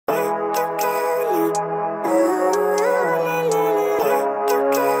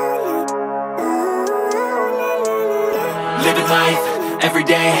life, every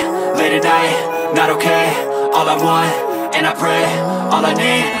day, late at night, not okay. All I want, and I pray, all I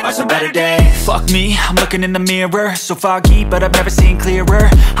need are some better days. Fuck me, I'm looking in the mirror, so foggy, but I've never seen clearer.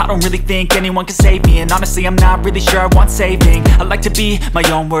 I don't really think anyone can save me, and honestly I'm not really sure I want saving. I like to be my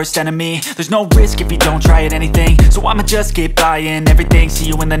own worst enemy. There's no risk if you don't try at anything, so I'ma just keep buying everything. See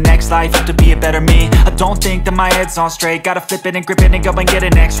you in the next life, have to be a better me. I don't think that my head's on straight, gotta flip it and grip it and go and get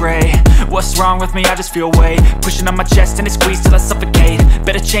an x-ray. What's wrong with me? I just feel weight pushing on my chest and it squeezes till I suffocate.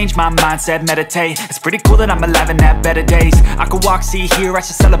 Better change my mindset, meditate. It's pretty cool that I'm alive and have better days. I could walk, see, hear, I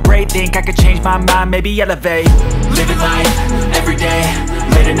should celebrate. Think I could change my mind, maybe elevate. Living life, every day,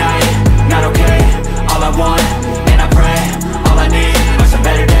 late at night, not okay. All I want, and I pray, all I need are some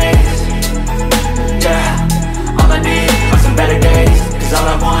better days. Yeah, all I need are some better days. Cause all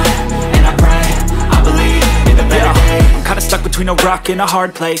I want, and I pray, I believe in the better days. I'm kinda stuck between a rock and a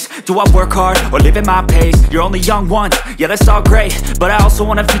hard place. Do I work hard or live at my pace? You're only young once, yeah that's all great, but I also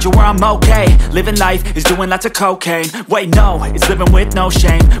want a future where I'm okay. Living life is doing lots of cocaine. Wait no, it's living with no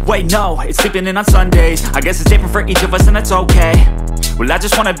shame. Wait no, it's sleeping in on Sundays. I guess it's different for each of us and that's okay. Well I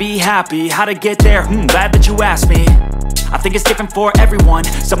just wanna be happy, how to get there? Glad that you asked me. I think it's different for everyone.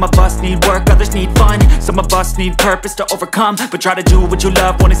 Some of us need work, others need fun. Some of us need purpose to overcome. But try to do what you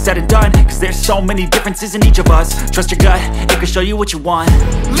love when it's said and done, cause there's so many differences in each of us. Trust your gut, it can show you what you want.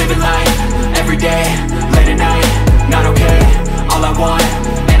 Living life, every day, late at night, not okay. All I want,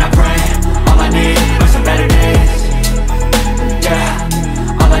 and I pray, all I need are some better days.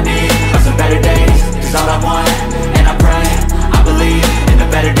 Yeah, all I need are some better days. Cause all I want, and I pray, I believe in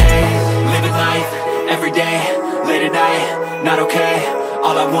the better days. Living life, every day, late at night, not okay.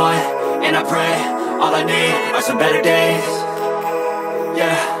 All I want, and I pray, all I need are some better days.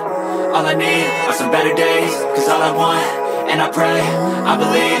 Yeah, all I need are some better days. Cause all I want, and I pray, I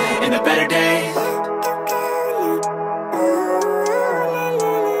believe in the better days.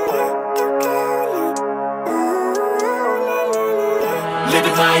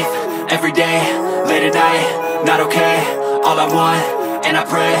 Living life, every day, late at night, not okay. All I want, and I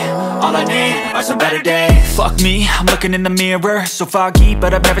pray, all I need are some better days. Fuck me, I'm looking in the mirror, so foggy,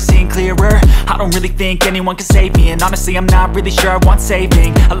 but I've never seen clearer. I don't really think anyone can save me, and honestly I'm not really sure I want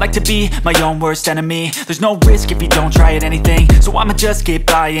saving. I like to be my own worst enemy. There's no risk if you don't try at anything, so I'ma just keep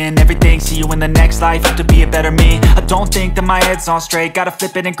buying everything. See you in the next life, have to be a better me. I don't think that my head's on straight, gotta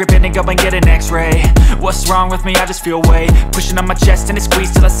flip it and grip it and go and get an x-ray. What's wrong with me? I just feel weight pushing on my chest and it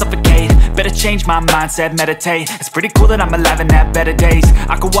squeezes till I suffocate. Better change my mindset, meditate. It's pretty cool that I'm alive and have better days.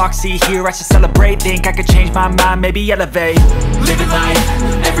 I could walk, see, hear, I should celebrate. Think I could change my mind, maybe elevate. Living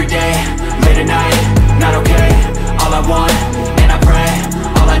life, every day, late at night, not okay. All I want, and I pray,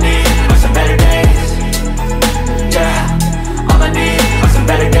 all I need are some better days. Yeah, all I need are some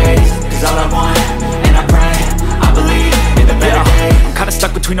better days. Cause all I want, and I pray, I believe in the better days. I'm kinda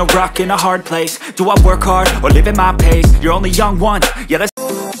stuck between a rock and a hard place. Do I work hard or live at my pace? You're only young once, yeah that's